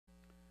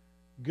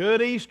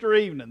Good Easter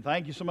evening.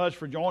 Thank you so much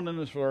for joining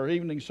us for our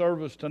evening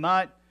service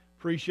tonight.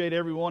 Appreciate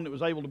everyone that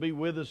was able to be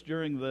with us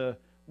during the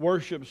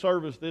worship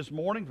service this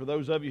morning. For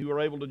those of you who are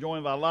able to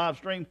join by live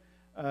stream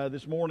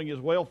this morning as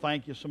well,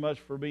 thank you so much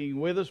for being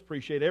with us.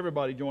 Appreciate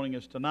everybody joining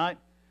us tonight.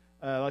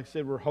 Like I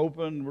said,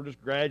 we're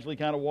just gradually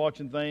kind of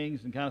watching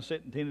things and kind of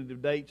setting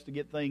tentative dates to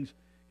get things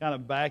kind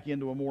of back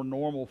into a more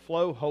normal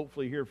flow.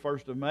 Hopefully here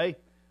 1st of May,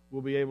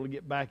 we'll be able to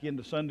get back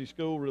into Sunday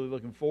school. Really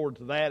looking forward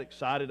to that,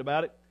 excited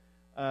about it.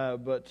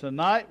 But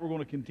tonight we're going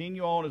to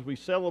continue on as we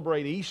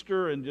celebrate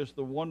Easter and just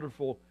the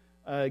wonderful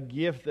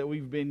gift that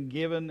we've been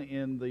given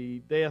in the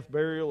death,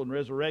 burial, and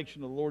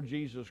resurrection of the Lord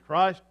Jesus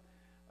Christ.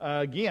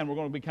 Again, we're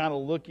going to be kind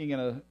of looking at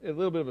a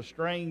little bit of a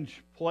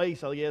strange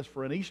place, I guess,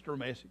 for an Easter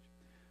message.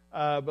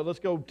 But let's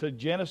go to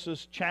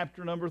Genesis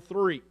chapter number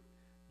 3.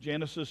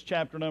 Genesis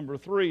chapter number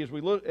 3, as we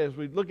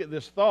look at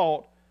this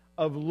thought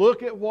of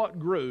look at what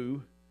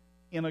grew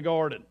in a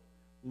garden.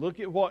 Look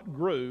at what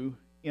grew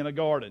in a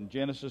garden.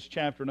 Genesis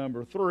chapter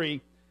number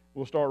 3,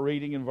 we'll start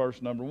reading in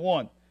verse number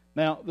 1.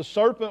 Now, the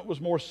serpent was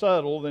more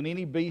subtle than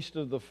any beast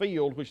of the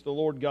field which the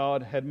Lord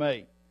God had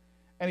made.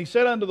 And he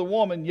said unto the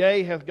woman,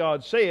 Yea, hath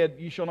God said,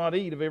 Ye shall not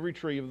eat of every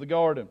tree of the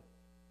garden.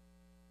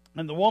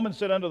 And the woman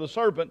said unto the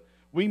serpent,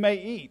 We may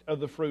eat of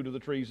the fruit of the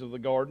trees of the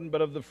garden,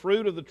 but of the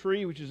fruit of the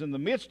tree which is in the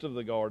midst of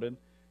the garden,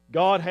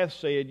 God hath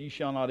said, Ye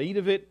shall not eat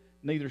of it,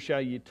 neither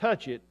shall ye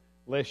touch it,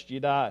 lest ye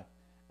die.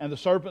 And the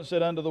serpent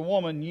said unto the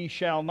woman, Ye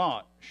shall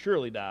not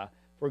surely die,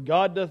 for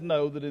God doth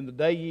know that in the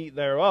day ye eat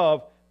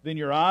thereof, then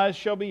your eyes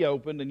shall be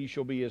opened, and ye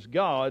shall be as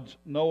gods,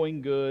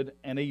 knowing good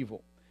and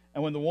evil.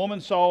 And when the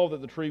woman saw that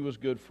the tree was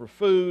good for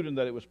food, and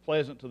that it was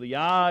pleasant to the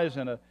eyes,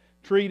 and a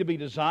tree to be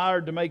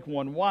desired to make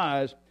one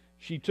wise,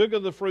 she took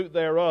of the fruit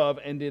thereof,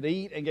 and did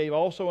eat, and gave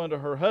also unto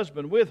her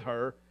husband with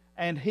her,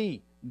 and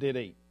he did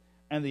eat.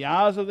 And the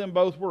eyes of them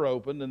both were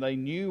opened, and they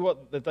knew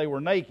that they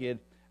were naked,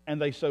 and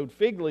they sewed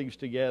fig leaves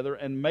together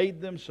and made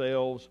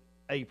themselves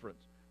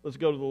aprons. Let's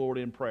go to the Lord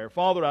in prayer.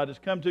 Father, I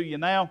just come to you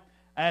now,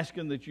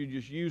 asking that you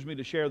just use me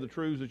to share the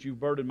truths that you've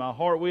burdened my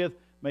heart with.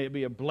 May it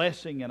be a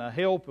blessing and a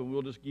help, and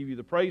we'll just give you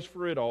the praise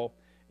for it all.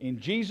 In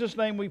Jesus'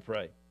 name we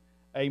pray.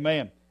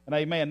 Amen and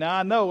amen. Now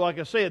I know, like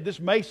I said, this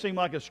may seem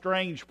like a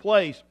strange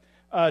place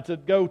to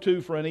go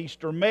to for an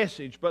Easter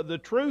message, but the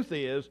truth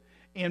is,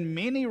 in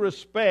many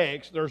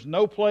respects, there's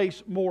no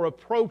place more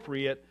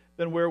appropriate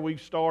than where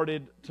we've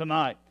started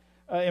tonight.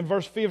 In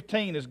verse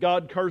 15, as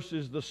God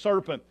curses the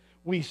serpent,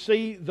 we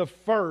see the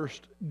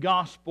first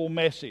gospel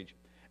message.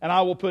 And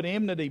I will put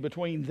enmity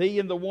between thee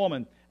and the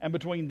woman, and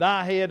between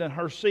thy head and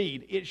her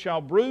seed. It shall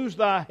bruise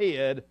thy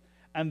head,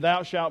 and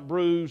thou shalt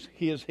bruise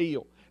his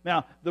heel.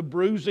 Now, the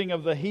bruising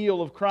of the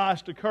heel of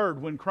Christ occurred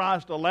when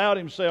Christ allowed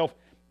himself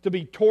to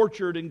be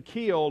tortured and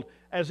killed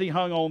as he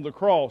hung on the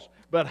cross.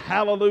 But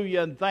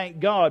hallelujah and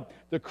thank God,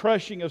 the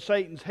crushing of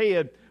Satan's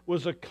head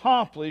was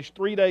accomplished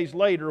 3 days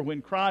later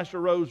when Christ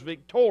arose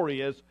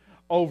victorious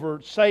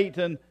over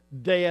Satan,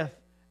 death,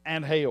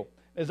 and hell.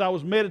 As I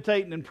was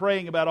meditating and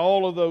praying about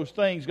all of those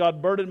things,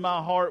 God burdened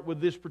my heart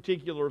with this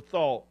particular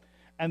thought,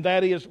 and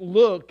that is,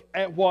 look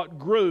at what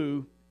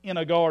grew in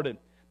a garden.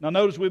 Now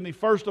notice with me,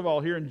 first of all,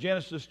 here in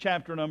Genesis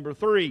chapter number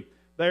 3,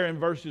 there in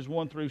verses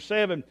 1 through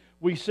 7,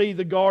 we see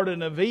the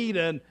Garden of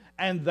Eden,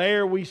 and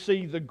there we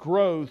see the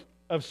growth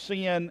of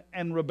sin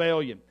and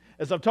rebellion.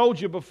 As I've told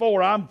you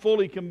before, I'm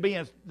fully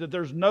convinced that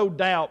there's no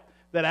doubt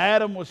that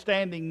Adam was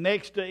standing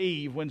next to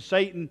Eve when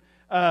Satan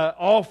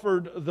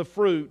offered the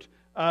fruit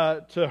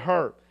to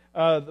her.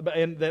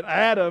 And that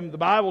Adam, the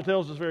Bible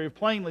tells us very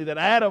plainly that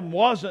Adam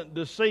wasn't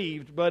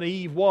deceived, but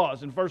Eve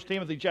was. In 1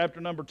 Timothy chapter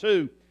number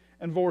 2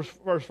 and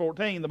verse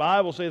 14, the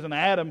Bible says, And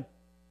Adam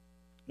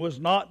was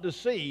not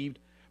deceived,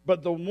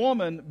 but the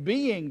woman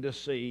being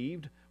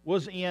deceived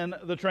was in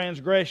the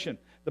transgression.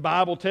 The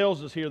Bible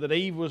tells us here that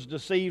Eve was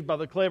deceived by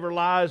the clever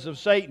lies of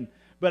Satan.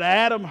 But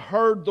Adam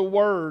heard the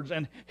words,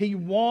 and he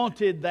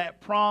wanted that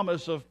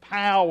promise of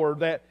power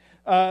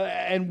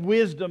and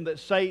wisdom that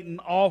Satan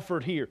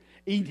offered here.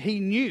 He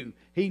knew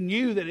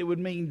that it would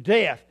mean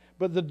death,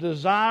 but the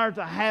desire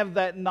to have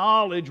that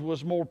knowledge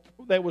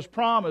that was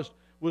promised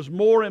was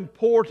more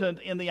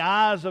important in the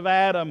eyes of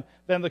Adam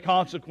than the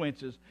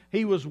consequences.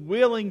 He was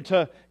willing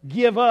to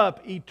give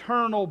up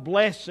eternal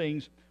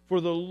blessings for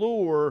the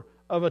lure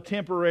of a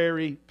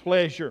temporary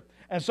pleasure.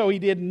 And so he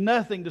did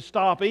nothing to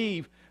stop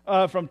Eve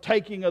from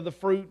taking of the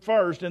fruit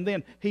first, and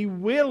then he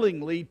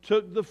willingly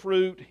took the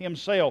fruit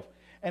himself.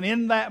 And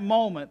in that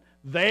moment,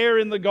 there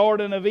in the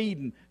Garden of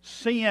Eden,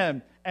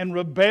 sin and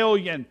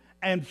rebellion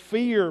and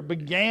fear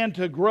began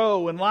to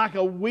grow. And like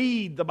a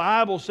weed, the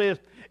Bible says,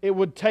 it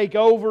would take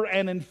over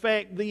and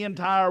infect the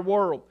entire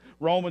world.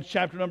 Romans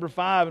chapter number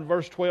 5 and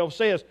verse 12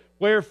 says,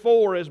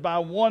 Wherefore, as by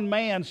one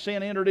man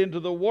sin entered into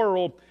the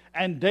world,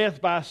 and death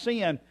by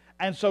sin,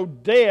 and so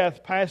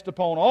death passed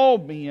upon all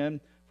men,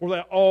 for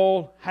they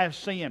all have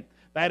sinned.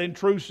 That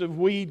intrusive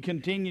weed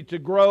continued to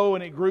grow,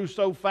 and it grew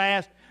so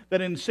fast that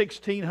in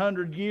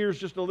 1600 years,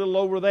 just a little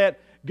over that,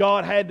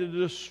 God had to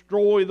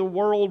destroy the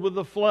world with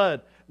the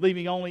flood.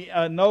 leaving only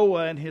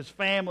Noah and his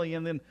family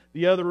and then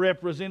the other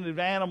representative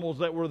animals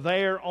that were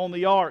there on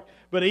the ark.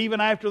 But even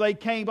after they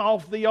came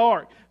off the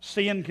ark,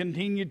 sin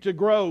continued to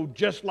grow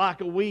just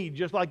like a weed,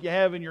 just like you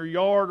have in your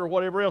yard or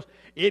whatever else.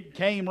 It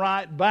came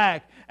right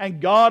back.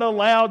 And God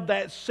allowed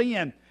that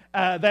sin,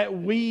 that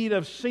weed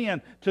of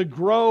sin, to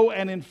grow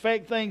and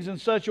infect things in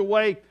such a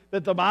way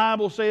that the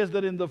Bible says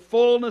that in the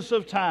fullness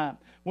of time,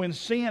 when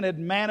sin had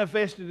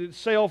manifested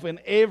itself in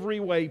every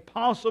way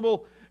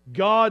possible,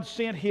 God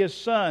sent His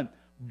Son,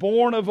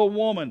 born of a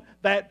woman,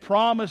 that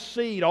promised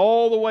seed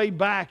all the way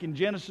back in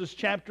Genesis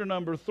chapter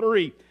number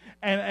 3,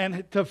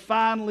 and to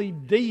finally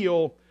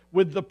deal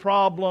with the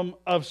problem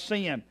of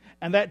sin.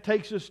 And that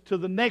takes us to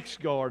the next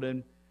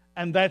garden,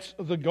 and that's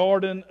the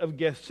Garden of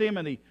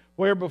Gethsemane,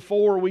 where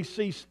before we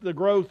see the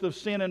growth of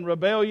sin and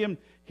rebellion,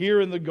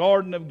 here in the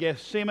Garden of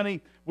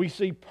Gethsemane, we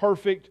see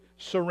perfect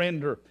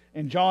surrender.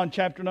 In John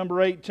chapter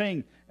number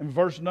 18 and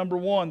verse number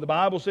 1, the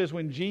Bible says,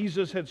 when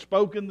Jesus had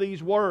spoken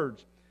these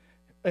words,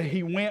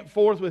 He went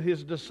forth with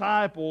His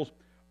disciples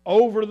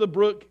over the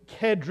brook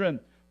Kedron,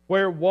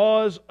 where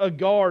was a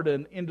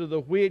garden, into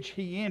the which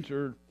He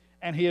entered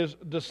and His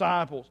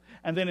disciples.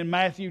 And then in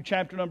Matthew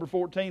chapter number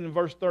 14 and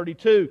verse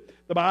 32,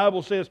 the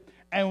Bible says,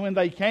 and when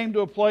they came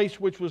to a place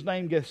which was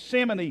named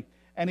Gethsemane,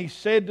 and He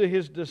said to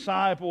His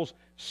disciples,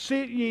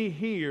 sit ye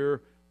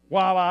here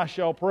while I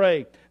shall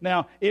pray.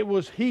 Now, it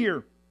was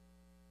here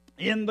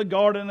in the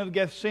Garden of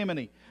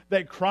Gethsemane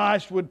that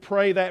Christ would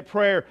pray that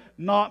prayer,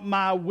 not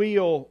my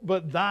will,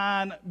 but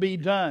thine be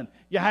done.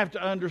 You have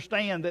to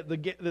understand that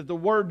the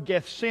word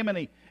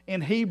Gethsemane in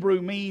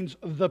Hebrew means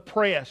the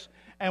press.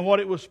 And what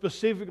it was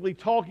specifically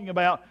talking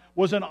about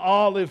was an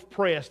olive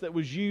press that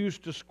was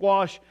used to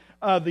squash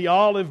the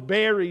olive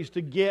berries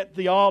to get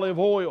the olive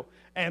oil.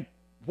 And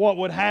what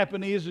would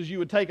happen is you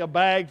would take a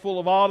bag full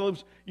of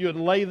olives, you would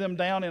lay them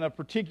down in a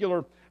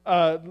particular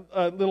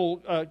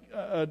little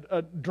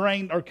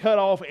drained or cut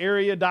off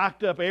area,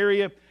 docked up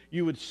area.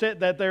 You would set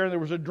that there, and there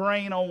was a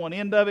drain on one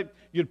end of it.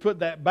 You'd put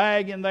that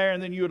bag in there,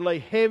 and then you would lay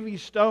heavy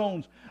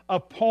stones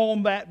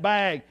upon that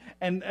bag,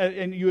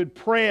 and you would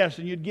press,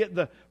 and you'd get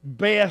the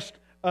best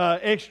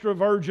extra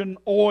virgin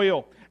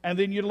oil. And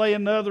then you'd lay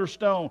another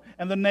stone,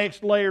 and the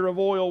next layer of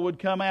oil would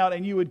come out,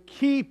 and you would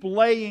keep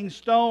laying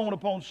stone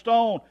upon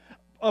stone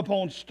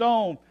upon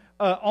stone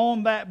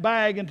on that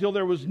bag until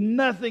there was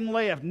nothing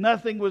left.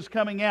 Nothing was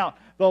coming out.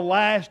 The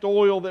last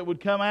oil that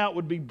would come out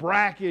would be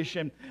brackish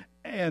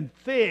and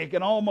thick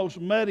and almost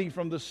muddy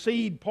from the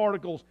seed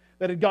particles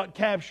that had got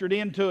captured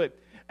into it.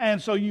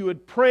 And so you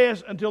would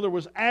press until there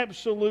was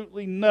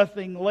absolutely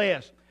nothing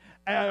left.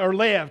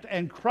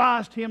 And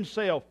Christ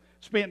Himself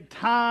spent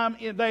time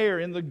there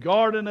in the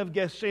Garden of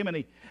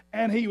Gethsemane,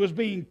 and He was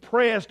being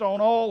pressed on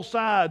all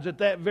sides at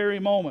that very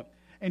moment.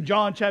 In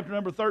John chapter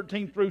number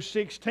 13 through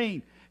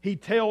 16, He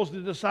tells the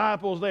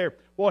disciples there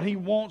what He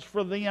wants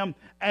for them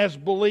as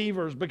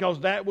believers, because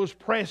that was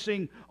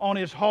pressing on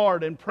His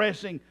heart and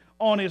pressing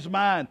on His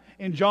mind.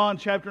 In John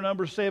chapter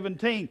number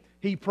 17,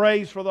 He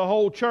prays for the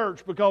whole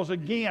church, because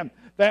again,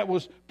 that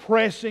was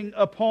pressing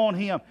upon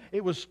Him.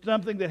 It was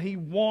something that He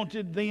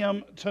wanted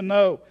them to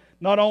know.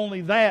 Not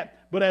only that,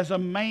 but as a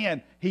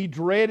man, He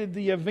dreaded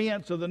the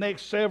events of the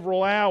next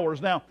several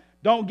hours. Now,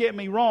 don't get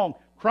me wrong,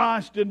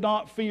 Christ did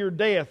not fear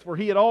death, for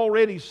He had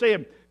already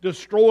said,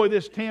 destroy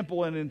this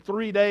temple and in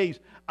 3 days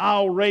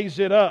I'll raise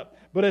it up.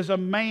 But as a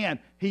man,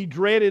 He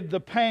dreaded the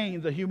pain,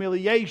 the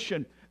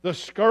humiliation, the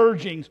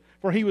scourgings,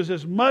 for He was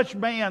as much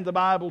man, the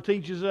Bible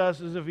teaches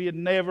us, as if He had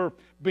never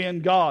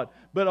been God.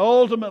 But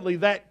ultimately,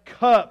 that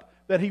cup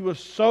that He was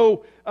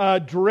so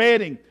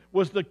dreading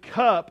was the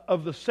cup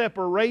of the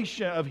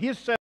separation, of His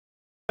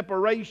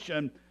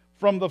separation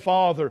from the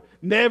Father.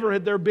 Never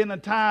had there been a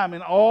time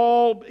in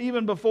all,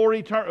 even before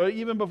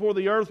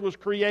the earth was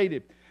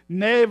created,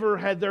 never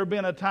had there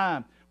been a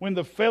time when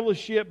the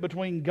fellowship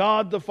between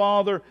God the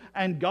Father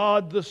and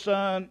God the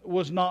Son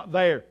was not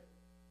there.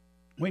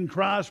 When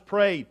Christ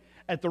prayed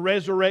at the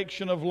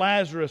resurrection of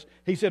Lazarus,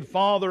 He said,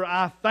 Father,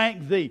 I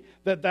thank Thee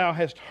that Thou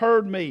hast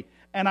heard me,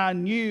 and I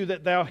knew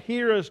that Thou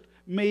hearest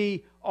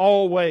me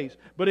always.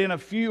 But in a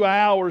few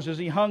hours, as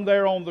He hung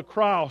there on the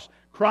cross,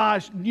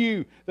 Christ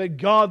knew that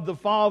God the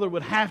Father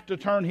would have to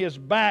turn His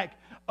back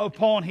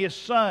upon His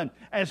Son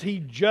as He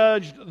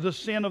judged the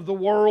sin of the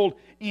world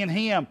in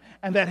Him,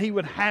 and that He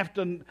would have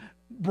to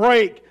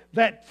break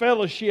that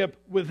fellowship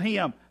with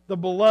Him, the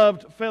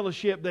beloved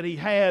fellowship that He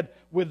had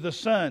with the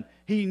Son.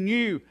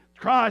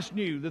 Christ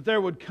knew that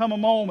there would come a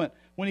moment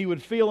when He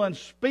would feel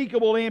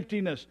unspeakable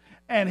emptiness,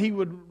 and He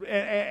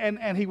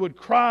would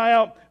cry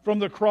out from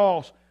the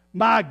cross,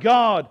 my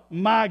God,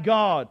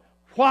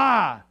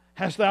 why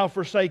hast Thou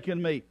forsaken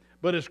me?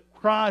 But as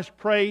Christ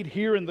prayed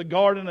here in the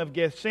Garden of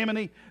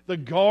Gethsemane, the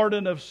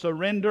Garden of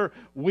Surrender,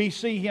 we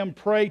see Him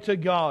pray to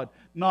God,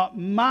 not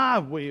my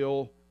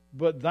will,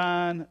 but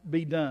Thine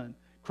be done.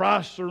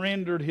 Christ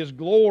surrendered His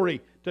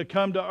glory to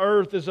come to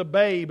earth as a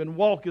babe and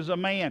walk as a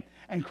man.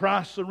 And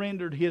Christ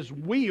surrendered His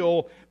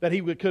will that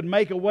He could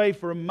make a way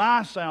for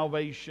my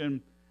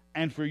salvation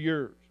and for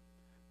yours.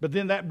 But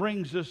then that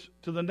brings us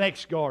to the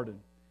next garden.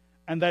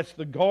 and that's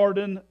the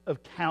Garden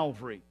of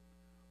Calvary,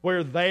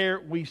 where there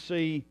we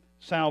see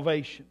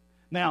salvation.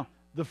 Now,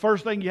 the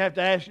first thing you have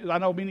to ask, I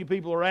know many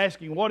people are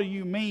asking, what do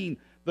you mean,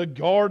 the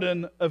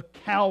Garden of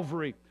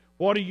Calvary?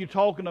 What are you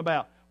talking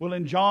about? Well,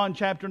 in John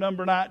chapter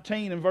number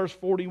 19 and verse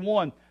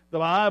 41, the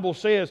Bible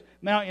says,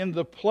 now in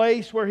the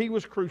place where He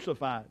was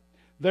crucified,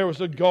 there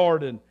was a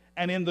garden,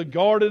 and in the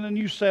garden a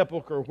new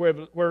sepulchre,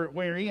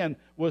 wherein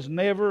was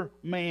never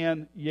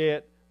man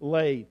yet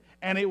laid.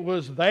 And it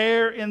was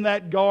there in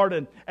that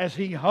garden, as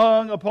He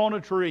hung upon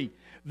a tree,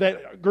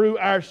 that grew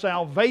our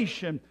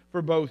salvation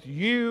for both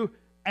you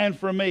and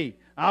for me.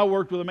 I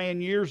worked with a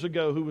man years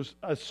ago who was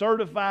a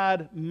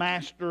certified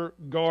master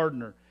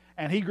gardener.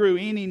 And he grew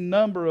any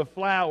number of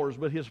flowers,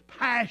 but his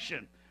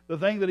passion, the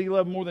thing that he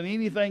loved more than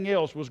anything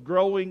else, was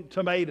growing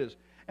tomatoes.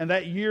 And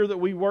that year that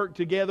we worked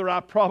together, I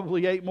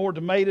probably ate more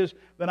tomatoes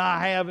than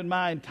I have in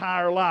my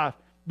entire life.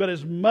 But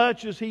as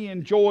much as he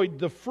enjoyed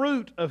the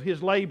fruit of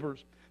his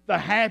labors, the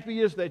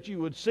happiest that you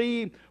would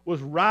see him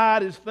was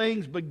right as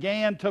things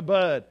began to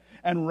bud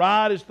and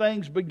right as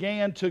things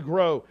began to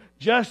grow.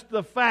 Just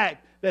the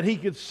fact that he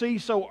could see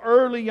so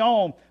early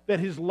on that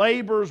his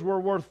labors were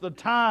worth the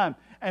time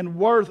and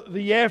worth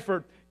the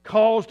effort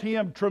caused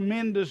him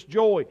tremendous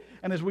joy.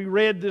 And as we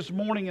read this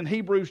morning in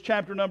Hebrews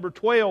chapter number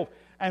 12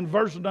 and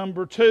verse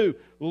number 2,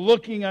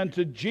 looking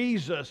unto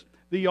Jesus,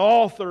 the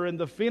author and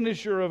the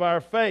finisher of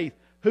our faith,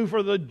 who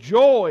for the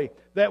joy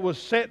that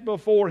was set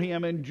before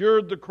Him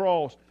endured the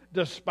cross,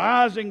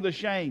 despising the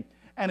shame,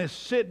 and is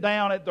sit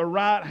down at the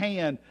right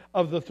hand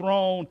of the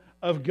throne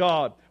of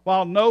God.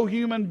 While no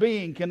human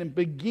being can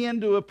begin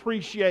to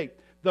appreciate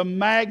the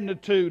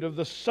magnitude of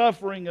the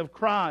suffering of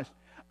Christ,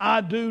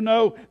 I do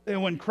know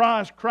that when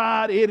Christ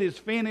cried, "It is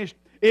finished,"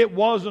 it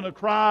wasn't a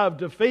cry of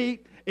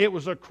defeat, it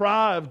was a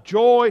cry of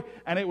joy,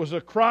 and it was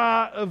a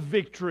cry of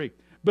victory.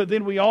 But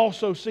then we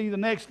also see the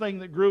next thing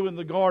that grew in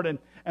the garden,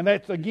 and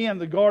that's again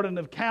the Garden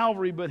of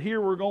Calvary, but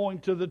here we're going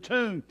to the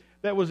tomb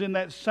that was in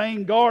that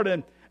same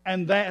garden,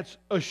 and that's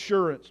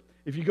assurance.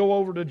 If you go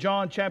over to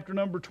John chapter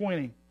number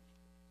 20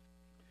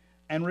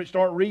 and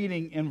start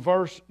reading in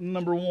verse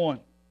number 1.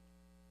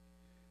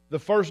 The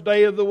first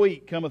day of the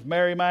week cometh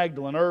Mary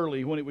Magdalene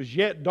early, when it was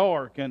yet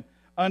dark, and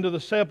unto the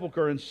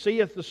sepulchre, and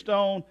seeth the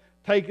stone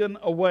taken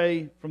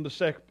away from the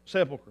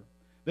sepulchre.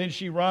 Then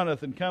she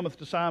runneth and cometh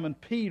to Simon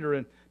Peter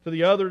and to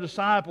the other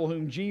disciple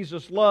whom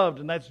Jesus loved,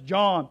 and that's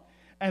John,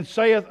 and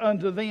saith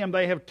unto them,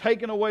 They have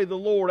taken away the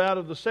Lord out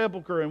of the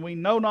sepulchre, and we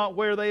know not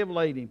where they have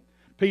laid Him.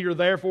 Peter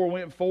therefore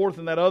went forth,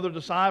 and that other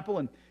disciple,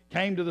 and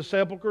came to the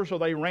sepulchre. So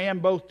they ran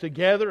both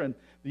together, and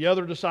the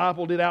other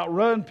disciple did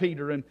outrun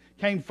Peter, and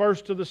came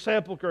first to the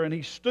sepulchre. And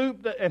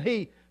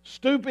he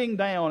stooping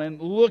down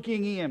and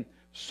looking in,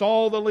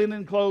 saw the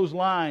linen clothes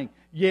lying,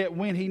 yet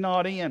went he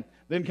not in.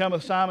 Then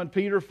cometh Simon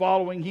Peter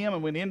following him,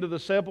 and went into the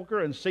sepulchre,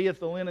 and seeth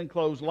the linen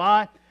clothes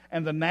lie,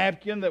 and the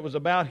napkin that was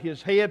about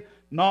his head,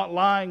 not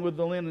lying with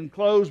the linen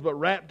clothes, but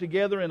wrapped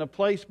together in a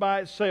place by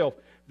itself.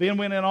 Then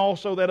went in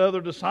also that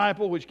other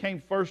disciple, which came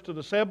first to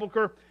the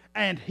sepulchre,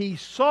 and he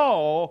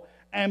saw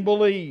and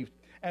believed.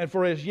 And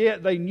for as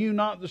yet they knew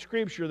not the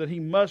Scripture, that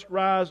He must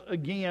rise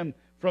again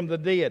from the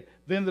dead.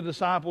 Then the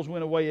disciples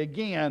went away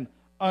again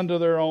unto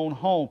their own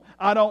home.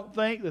 I don't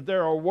think that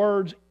there are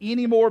words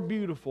any more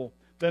beautiful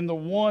than the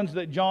ones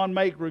that John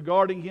makes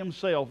regarding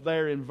himself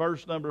there in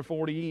verse number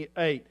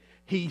 48.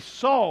 He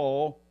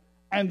saw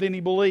and then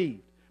he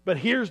believed. But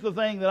here's the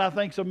thing that I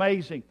think is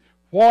amazing.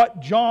 What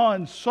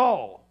John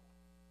saw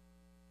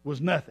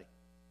was nothing.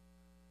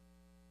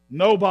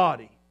 No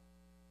body.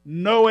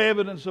 No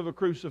evidence of a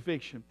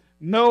crucifixion.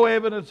 No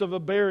evidence of a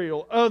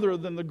burial other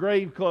than the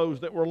grave clothes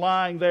that were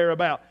lying there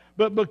about.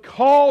 But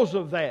because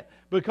of that,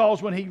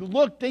 because when he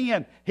looked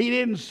in, he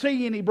didn't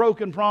see any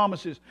broken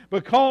promises.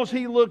 Because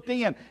he looked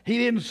in, he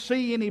didn't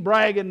see any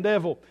bragging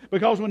devil.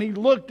 Because when he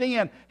looked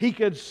in, he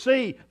could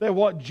see that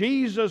what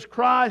Jesus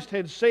Christ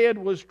had said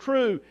was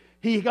true.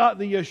 He got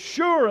the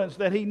assurance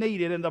that he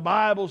needed, and the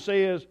Bible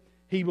says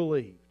he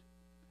believed.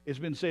 It's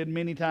been said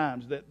many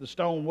times that the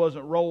stone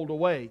wasn't rolled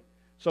away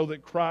so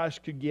that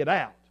Christ could get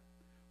out,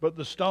 but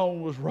the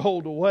stone was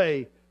rolled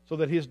away so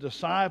that His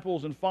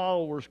disciples and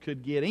followers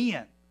could get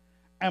in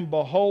and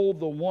behold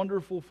the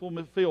wonderful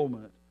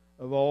fulfillment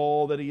of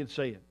all that He had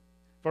said.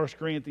 1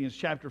 Corinthians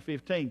chapter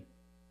 15,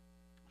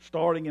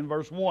 starting in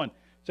verse 1,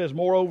 says,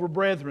 Moreover,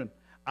 brethren,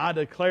 I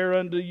declare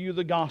unto you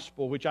the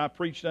gospel which I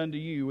preached unto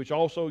you, which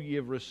also ye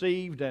have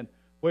received, and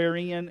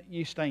wherein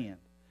ye stand,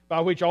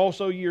 by which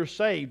also ye are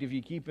saved, if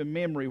ye keep in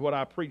memory what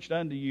I preached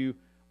unto you,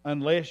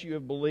 unless you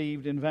have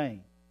believed in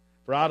vain.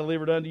 For I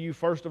delivered unto you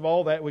first of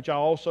all that which I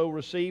also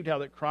received, how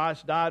that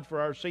Christ died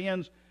for our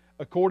sins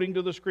according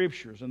to the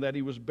Scriptures, and that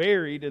He was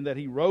buried, and that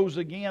He rose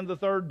again the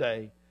third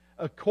day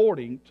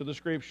according to the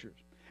Scriptures,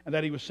 and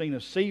that He was seen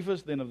of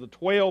Cephas, then of the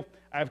 12.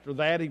 After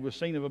that He was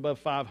seen of above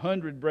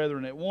 500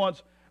 brethren at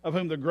once, of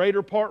whom the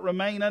greater part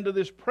remain unto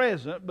this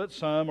present, but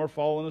some are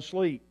fallen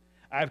asleep.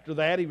 After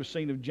that He was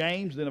seen of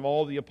James, then of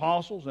all the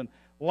apostles, and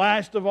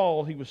last of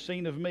all He was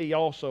seen of me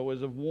also,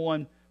 as of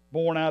one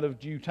born out of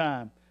due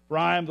time. For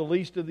I am the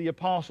least of the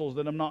apostles,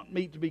 that am not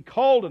meet to be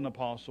called an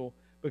apostle,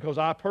 because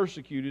I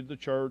persecuted the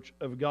church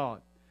of God.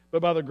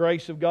 But by the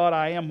grace of God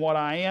I am what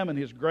I am, and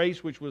His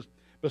grace which was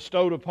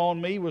bestowed upon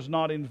me was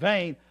not in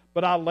vain,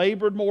 but I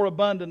labored more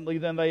abundantly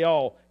than they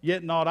all.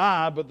 Yet not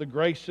I, but the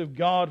grace of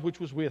God which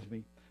was with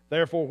me.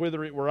 Therefore,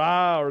 whether it were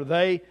I or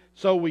they,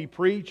 so we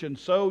preach, and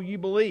so you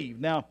believe.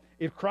 Now,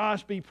 if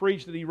Christ be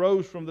preached that He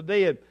rose from the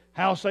dead,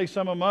 how say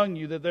some among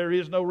you that there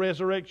is no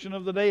resurrection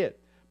of the dead?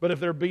 But if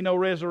there be no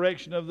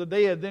resurrection of the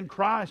dead, then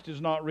Christ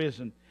is not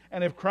risen.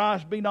 And if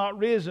Christ be not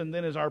risen,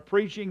 then is our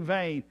preaching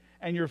vain,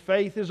 and your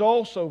faith is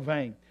also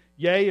vain.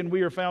 Yea, and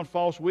we are found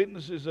false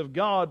witnesses of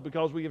God,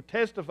 because we have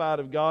testified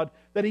of God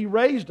that He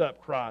raised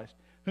up Christ,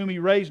 whom He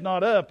raised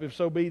not up, if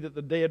so be that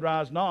the dead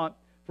rise not.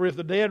 For if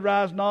the dead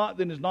rise not,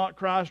 then is not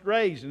Christ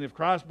raised. And if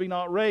Christ be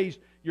not raised,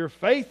 your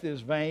faith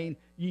is vain,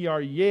 ye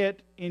are yet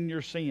in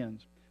your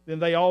sins. Then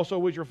they also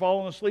which are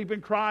fallen asleep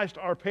in Christ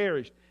are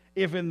perished.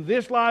 If in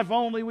this life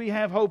only we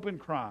have hope in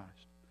Christ,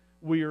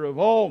 we are of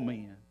all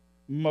men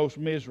most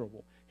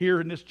miserable. Here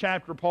in this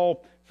chapter,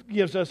 Paul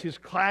gives us his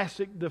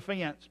classic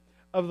defense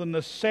of the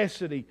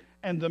necessity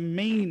and the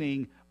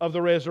meaning of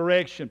the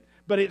resurrection.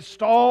 But it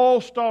all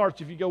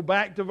starts, if you go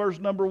back to verse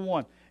number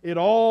 1, it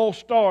all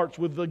starts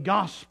with the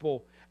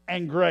gospel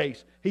and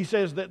grace. He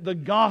says that the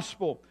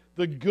gospel,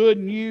 the good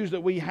news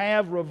that we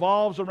have,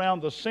 revolves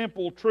around the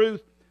simple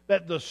truth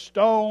that the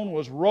stone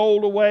was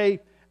rolled away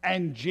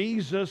and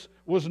Jesus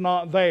was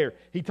not there.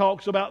 He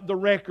talks about the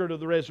record of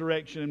the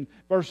resurrection in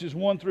verses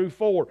 1 through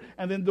 4,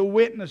 and then the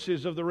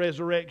witnesses of the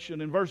resurrection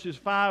in verses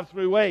 5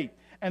 through 8,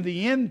 and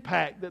the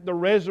impact that the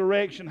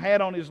resurrection had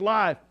on his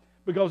life,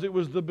 because it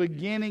was the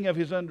beginning of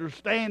his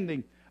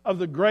understanding of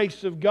the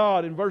grace of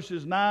God in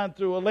verses 9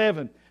 through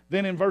 11.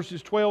 Then in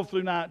verses 12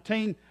 through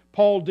 19,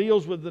 Paul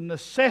deals with the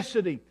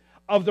necessity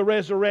of the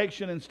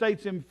resurrection and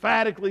states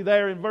emphatically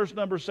there in verse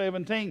number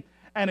 17,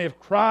 and if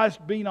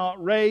Christ be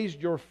not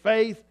raised, your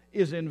faith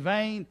is in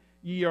vain,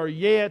 ye are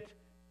yet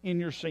in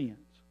your sins.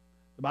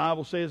 The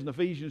Bible says in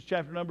Ephesians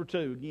chapter number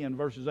 2, again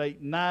verses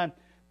 8 and 9,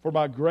 for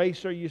by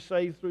grace are you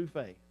saved through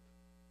faith,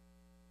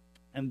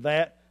 and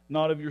that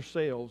not of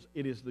yourselves,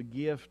 it is the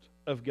gift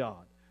of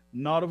God,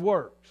 not of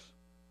works,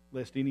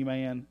 lest any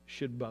man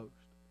should boast.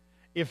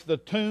 If the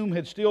tomb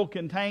had still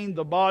contained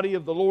the body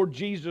of the Lord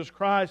Jesus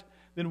Christ,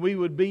 then we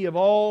would be of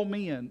all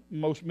men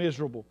most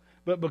miserable.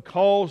 But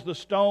because the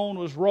stone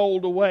was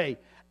rolled away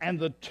and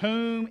the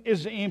tomb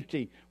is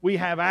empty, we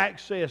have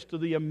access to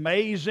the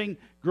amazing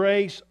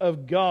grace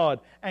of God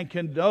and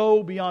can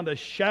know beyond a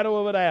shadow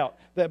of a doubt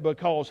that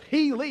because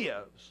He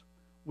lives,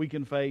 we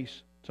can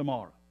face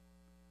tomorrow.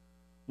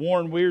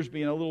 Warren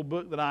Wiersbe, in a little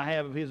book that I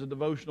have of his, a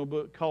devotional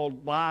book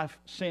called Life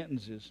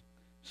Sentences,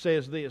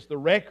 says this: the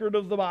record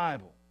of the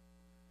Bible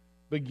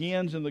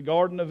begins in the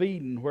Garden of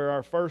Eden, where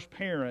our first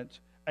parents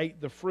ate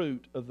the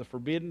fruit of the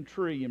forbidden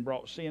tree and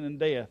brought sin and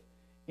death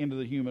into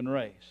the human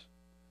race.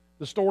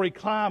 The story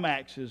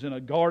climaxes in a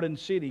garden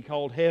city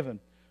called heaven,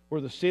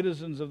 where the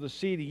citizens of the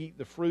city eat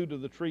the fruit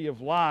of the tree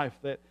of life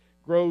that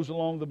grows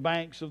along the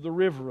banks of the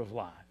river of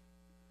life.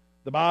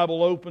 The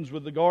Bible opens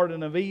with the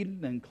Garden of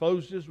Eden and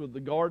closes with the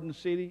garden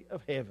city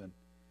of heaven.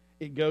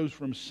 It goes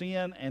from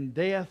sin and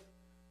death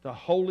to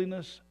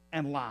holiness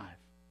and life.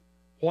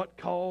 What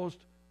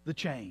caused the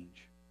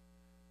change?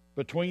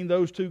 Between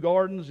those two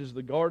gardens is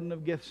the Garden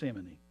of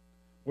Gethsemane,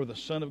 where the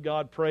Son of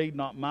God prayed,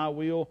 not my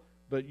will,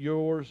 but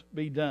yours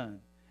be done,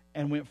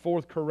 and went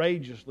forth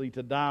courageously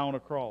to die on a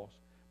cross.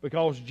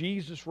 Because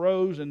Jesus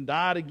rose and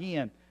died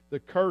again, the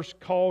curse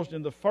caused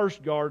in the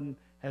first garden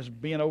has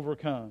been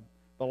overcome.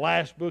 The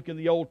last book in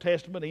the Old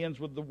Testament ends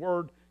with the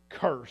word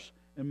curse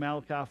in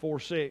Malachi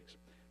 4:6.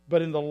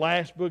 But in the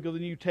last book of the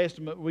New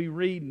Testament we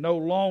read, no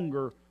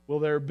longer will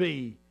there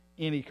be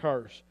any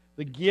curse.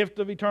 The gift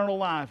of eternal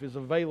life is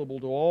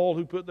available to all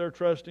who put their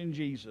trust in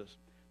Jesus.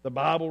 The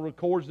Bible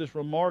records this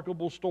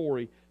remarkable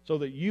story so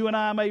that you and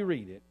I may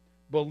read it,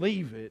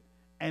 believe it,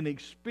 and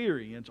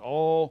experience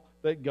all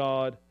that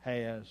God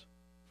has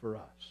for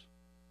us.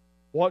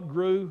 What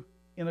grew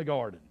in a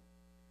garden?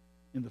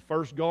 In the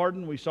first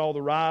garden, we saw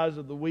the rise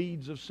of the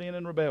weeds of sin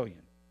and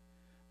rebellion.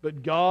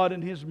 But God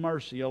in His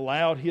mercy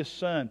allowed His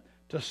Son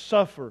to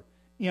suffer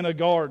in a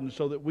garden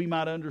so that we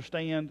might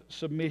understand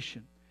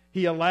submission.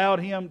 He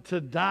allowed Him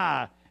to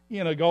die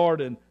in a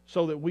garden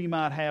so that we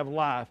might have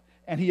life.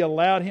 And He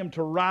allowed Him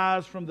to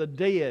rise from the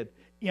dead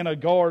in a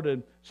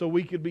garden so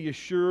we could be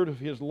assured of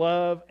His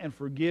love and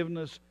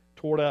forgiveness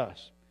toward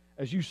us.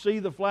 As you see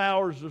the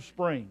flowers of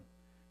spring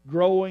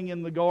growing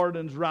in the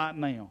gardens right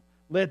now,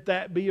 let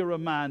that be a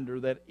reminder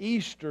that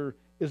Easter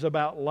is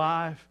about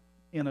life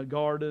in a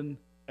garden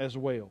as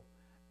well.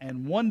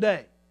 And one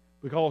day,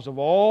 because of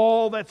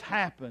all that's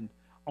happened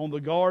on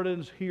the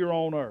gardens here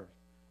on earth,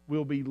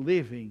 we'll be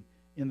living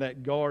in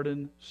that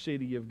garden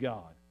city of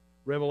God.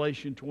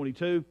 Revelation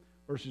 22,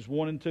 verses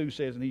 1 and 2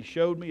 says, and He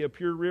showed me a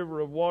pure river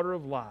of water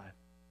of life,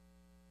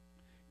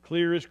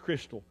 clear as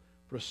crystal,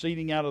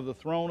 proceeding out of the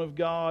throne of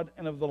God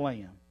and of the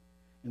Lamb.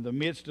 In the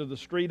midst of the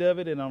street of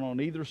it, and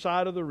on either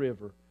side of the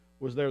river,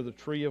 was there the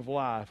tree of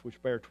life,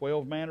 which bare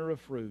 12 manner of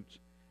fruits,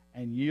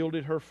 and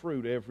yielded her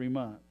fruit every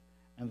month,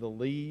 and the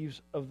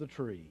leaves of the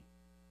tree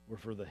were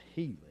for the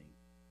healing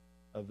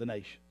of the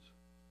nations.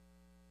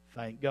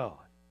 Thank God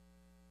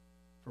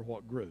for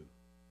what grew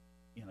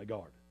in a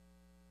garden.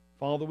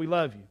 Father, we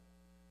love you.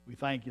 We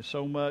thank you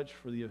so much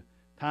for the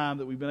time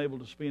that we've been able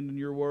to spend in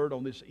your word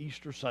on this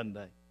Easter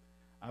Sunday.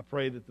 I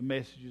pray that the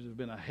messages have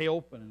been a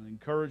help and an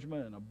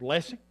encouragement and a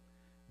blessing.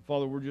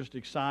 Father, we're just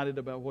excited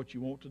about what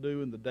you want to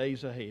do in the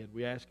days ahead.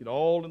 We ask it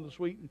all in the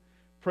sweet and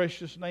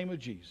precious name of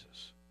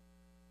Jesus.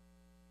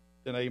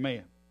 And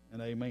amen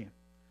and amen.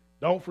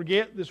 Don't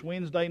forget, this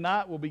Wednesday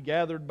night we'll be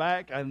gathered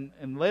back, and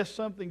unless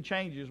something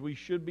changes, we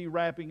should be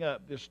wrapping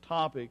up this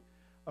topic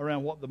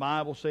around what the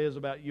Bible says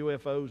about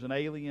UFOs and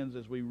aliens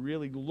as we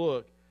really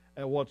look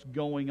at what's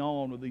going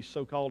on with these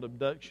so-called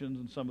abductions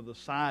and some of the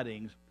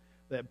sightings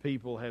that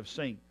people have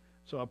seen.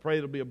 So I pray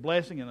it'll be a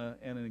blessing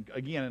and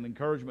again, an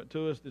encouragement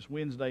to us this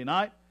Wednesday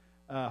night.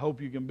 I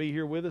hope you can be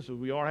here with us, as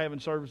we are having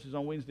services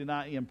on Wednesday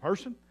night in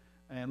person,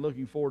 and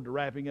looking forward to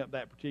wrapping up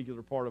that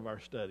particular part of our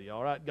study.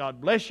 All right, God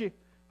bless you.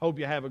 Hope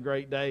you have a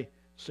great day.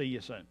 See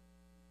you soon.